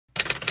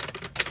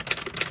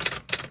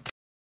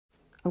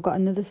I've got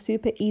another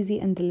super easy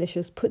and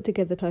delicious put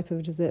together type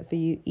of dessert for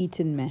you,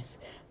 Eton Mess.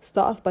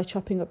 Start off by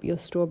chopping up your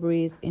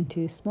strawberries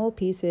into small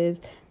pieces.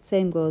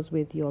 Same goes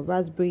with your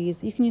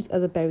raspberries. You can use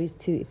other berries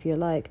too if you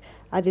like.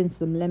 Add in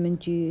some lemon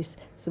juice,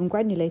 some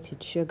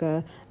granulated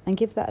sugar, and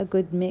give that a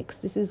good mix.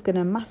 This is going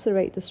to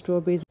macerate the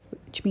strawberries,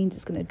 which means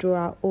it's going to draw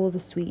out all the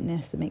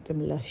sweetness and make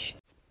them lush.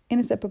 In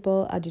a separate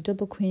bowl, add your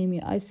double cream,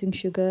 your icing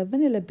sugar,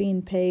 vanilla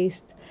bean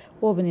paste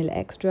or vanilla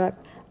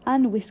extract,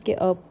 and whisk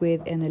it up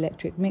with an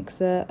electric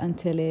mixer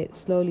until it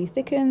slowly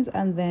thickens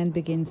and then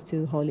begins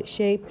to hold its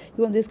shape.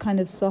 You want this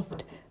kind of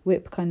soft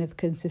whip kind of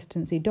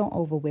consistency, don't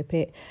over whip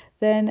it.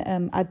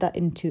 Then add that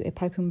into a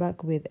piping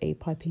bag with a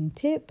piping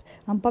tip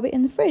and bob it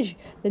in the fridge.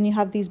 Then you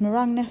have these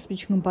meringue nests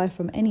which you can buy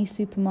from any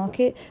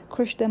supermarket.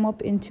 Crush them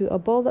up into a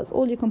bowl. That's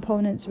all your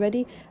components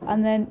ready,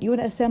 and then you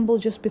want to assemble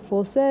just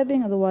before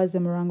serving, otherwise the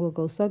meringue will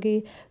go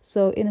soggy.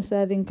 So in a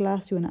serving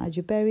glass you want to add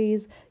your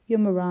berries, your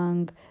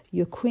meringue,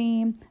 your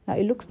cream. Now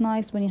it looks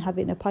nice when you have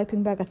it in a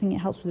piping bag. I think it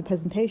helps with the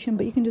presentation,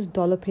 but you can just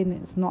dollop in,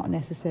 it's not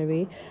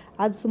necessary.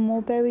 Add some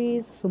more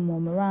berries, some more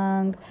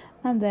meringue,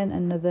 and then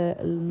another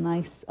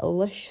nice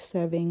lush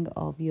serving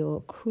of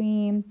your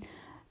cream.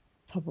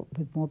 Top up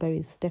with more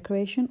berries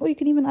decoration, or you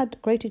can even add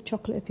grated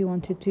chocolate if you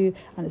wanted to,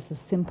 and it's as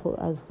simple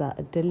as that.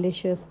 A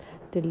delicious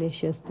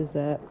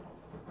dessert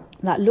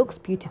that looks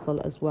beautiful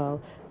as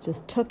well.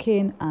 Just tuck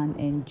in and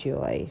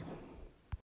enjoy.